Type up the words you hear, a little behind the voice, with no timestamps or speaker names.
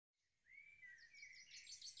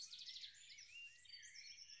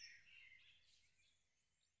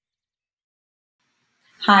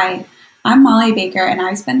Hi, I'm Molly Baker, and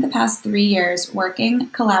I've spent the past 3 years working,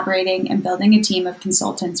 collaborating, and building a team of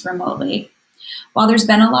consultants remotely. While there's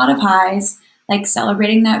been a lot of highs, like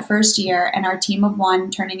celebrating that first year and our team of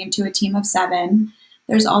one turning into a team of seven,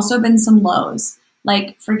 there's also been some lows,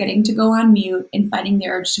 like forgetting to go on mute and fighting the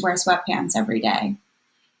urge to wear sweatpants every day.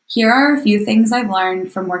 Here are a few things I've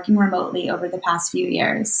learned from working remotely over the past few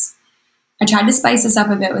years. I tried to spice this up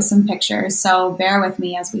a bit with some pictures, so bear with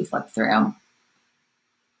me as we flip through.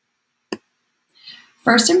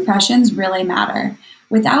 First impressions really matter.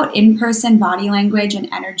 Without in-person body language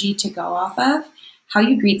and energy to go off of, how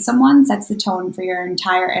you greet someone sets the tone for your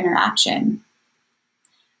entire interaction.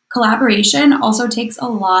 Collaboration also takes a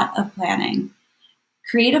lot of planning.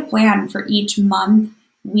 Create a plan for each month,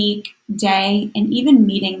 week, day, and even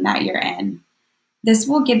meeting that you're in. This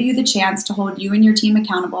will give you the chance to hold you and your team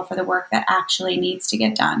accountable for the work that actually needs to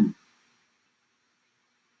get done.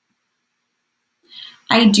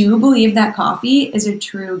 I do believe that coffee is a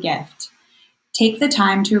true gift. Take the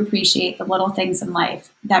time to appreciate the little things in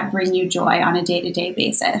life that bring you joy on a day-to-day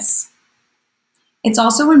basis. It's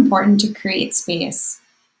also important to create space.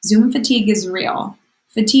 Zoom fatigue is real.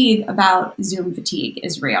 Fatigue about Zoom fatigue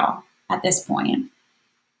is real at this point.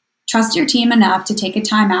 Trust your team enough to take a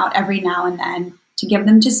time out every now and then to give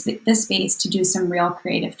them just the space to do some real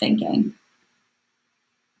creative thinking.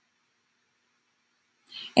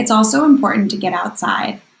 It's also important to get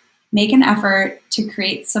outside. Make an effort to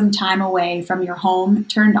create some time away from your home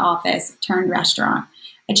turned office turned restaurant.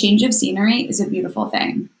 A change of scenery is a beautiful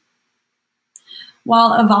thing.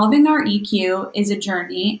 While evolving our EQ is a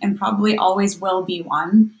journey and probably always will be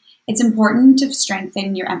one, it's important to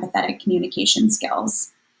strengthen your empathetic communication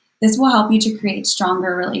skills. This will help you to create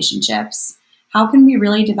stronger relationships. How can we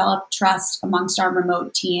really develop trust amongst our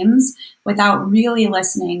remote teams without really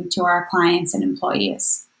listening to our clients and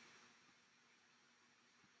employees?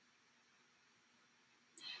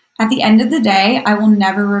 At the end of the day, I will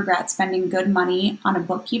never regret spending good money on a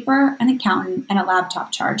bookkeeper, an accountant, and a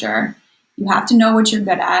laptop charger. You have to know what you're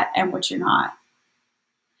good at and what you're not.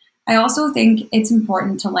 I also think it's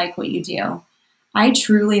important to like what you do. I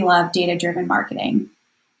truly love data-driven marketing.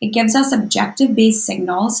 It gives us objective-based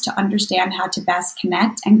signals to understand how to best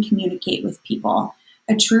connect and communicate with people,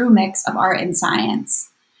 a true mix of art and science.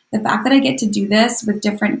 The fact that I get to do this with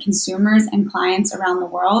different consumers and clients around the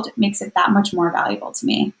world makes it that much more valuable to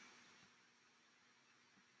me.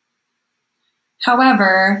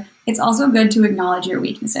 However, it's also good to acknowledge your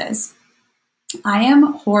weaknesses. I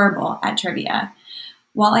am horrible at trivia.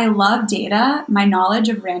 While I love data, my knowledge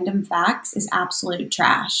of random facts is absolute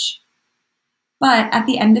trash. But at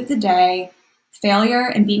the end of the day, failure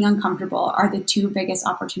and being uncomfortable are the two biggest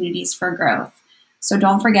opportunities for growth. So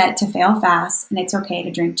don't forget to fail fast, and it's okay to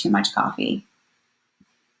drink too much coffee.